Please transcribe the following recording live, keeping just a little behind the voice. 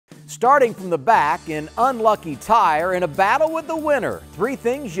Starting from the back, an unlucky tire and a battle with the winner. 3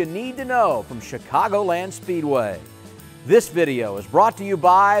 things you need to know from Chicagoland Speedway. This video is brought to you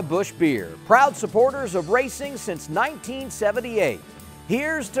by Busch Beer, proud supporters of racing since 1978.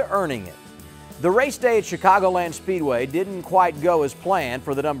 Here's to earning it. The race day at Chicagoland Speedway didn't quite go as planned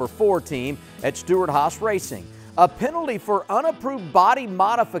for the number 4 team at Stewart-Haas Racing. A penalty for unapproved body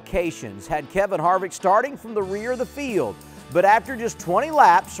modifications had Kevin Harvick starting from the rear of the field. But after just 20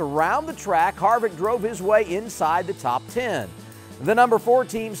 laps around the track, Harvick drove his way inside the top 10. The number 4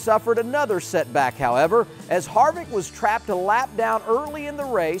 team suffered another setback, however, as Harvick was trapped a lap down early in the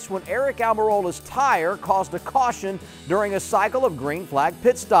race when Eric Almirola's tire caused a caution during a cycle of green flag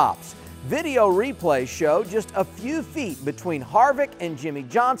pit stops. Video replays show just a few feet between Harvick and Jimmie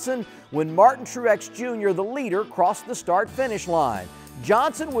Johnson when Martin Truex Jr., the leader, crossed the start-finish line.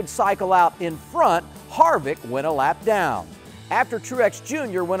 Johnson would cycle out in front, Harvick went a lap down. After Truex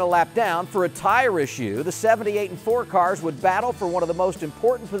Jr. went a lap down for a tire issue, the 78 and 4 cars would battle for one of the most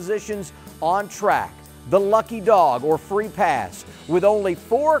important positions on track, the lucky dog or free pass. With only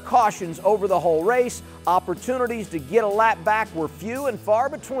 4 cautions over the whole race, opportunities to get a lap back were few and far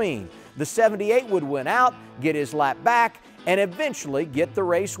between. The 78 would win out, get his lap back, and eventually get the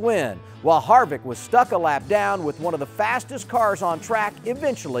race win, while Harvick was stuck a lap down with one of the fastest cars on track,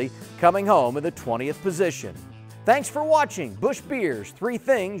 eventually coming home in the 20th position. Thanks for watching Busch Beer's 3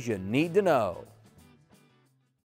 Things You Need to Know.